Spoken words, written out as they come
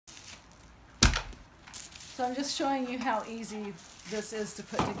So I'm just showing you how easy this is to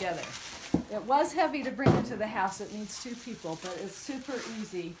put together. It was heavy to bring into the house. It needs 2 people, but it's super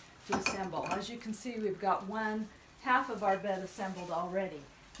easy to assemble. As you can see, we've got half of our bed assembled already.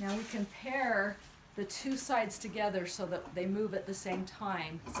 Now we can pair the 2 sides together so that they move at the same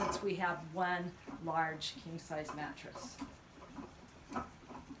time, since we have one large king-size mattress.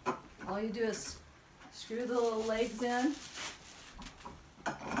 All you do is screw the little legs in.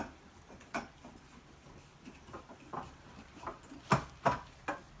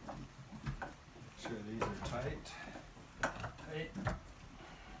 Sure these are tight.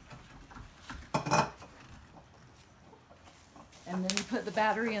 And then you put the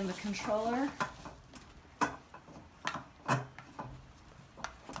battery in the controller.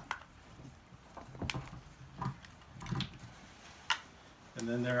 And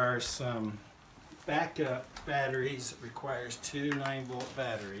then there are some backup batteries. It requires 2 9-volt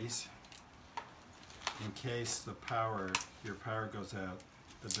batteries in case your power goes out,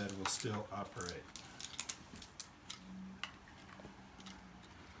 the bed will still operate.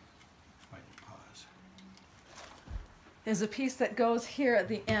 I can pause. There's a piece that goes here at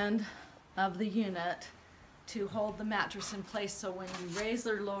the end of the unit to hold the mattress in place, so when you raise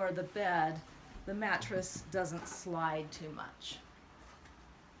or lower the bed, the mattress doesn't slide too much.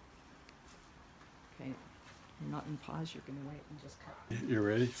 Okay, you're not in pause, you're going to wait and just cut. You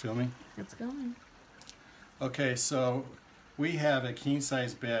ready? Filming? It's going. Okay, so we have a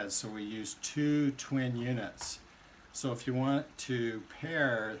king-size bed, so we use 2 twin units. So if you want to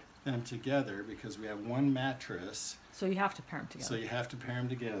pair them together, because we have one mattress, So you have to pair them together. so you have to pair them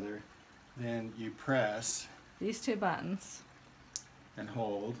together, then you press These 2 buttons and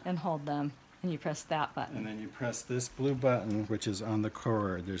hold, them, and you press that button. and then you press this blue button, which is on the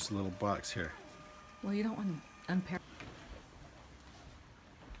cord. There's a little box here. Well, you don't want to unpair.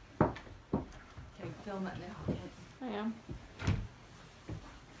 Okay, film it now. I am.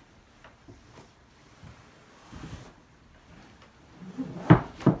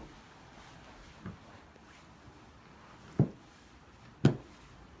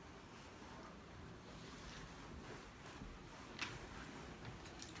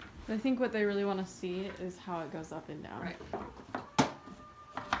 I think what they really want to see is how it goes up and down. Right.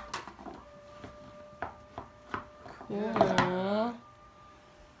 Cool.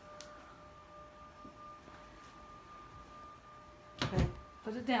 Okay,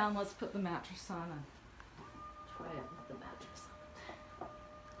 put it down. Let's put the mattress on and try it with the mattress on it.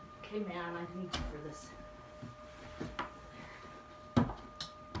 Okay, man, I need you for this.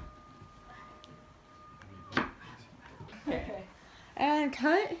 Okay. And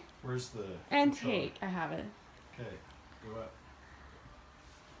cut Where's the and controller? take. I have it. Okay, go up.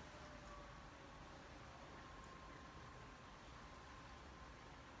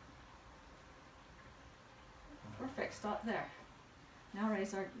 Perfect. Stop there. Now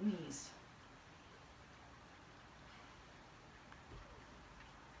raise our knees.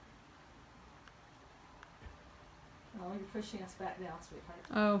 Oh, you're pushing us back down, sweetheart.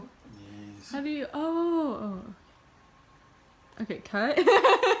 Oh. Knees. How do you? Oh. Okay, cut.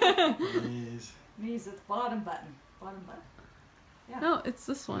 Knees. Knees at the bottom button. Bottom button. Yeah. No, it's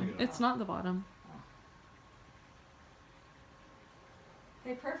this There you one. go. It's not the bottom.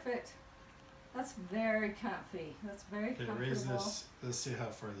 Okay, perfect. That's very comfy. That's very Okay, comfortable. raise this. Let's see how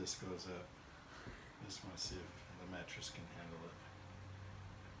far this goes up. Just want to see if the mattress can handle it.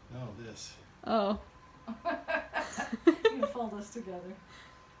 No, this. Oh. You can fold us together.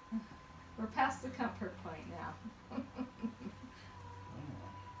 We're past the comfort point now.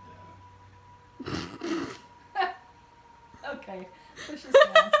 Oh, Okay, push us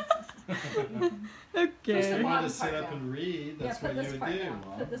down. Okay. If you want bottom to sit part up down. and read, that's put what you this would part do, down.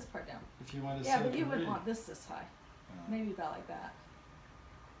 Mom. Put this part down. If you want to Yeah, sit but up you and wouldn't read. want this high. Maybe about like that.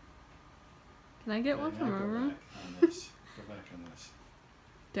 Can I get Okay, one now from go our room? back on this. Go back on this.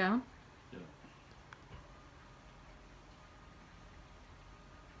 Down? Yeah.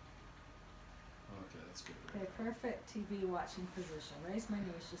 Okay, that's good. Okay, perfect TV watching position. Raise my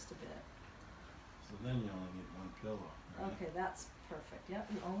knees just a bit. So then you only need 1 pillow, right? Okay, that's perfect. Yep,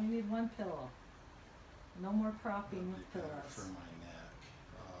 you only need 1 pillow. No more propping with That'd be better pillows. for my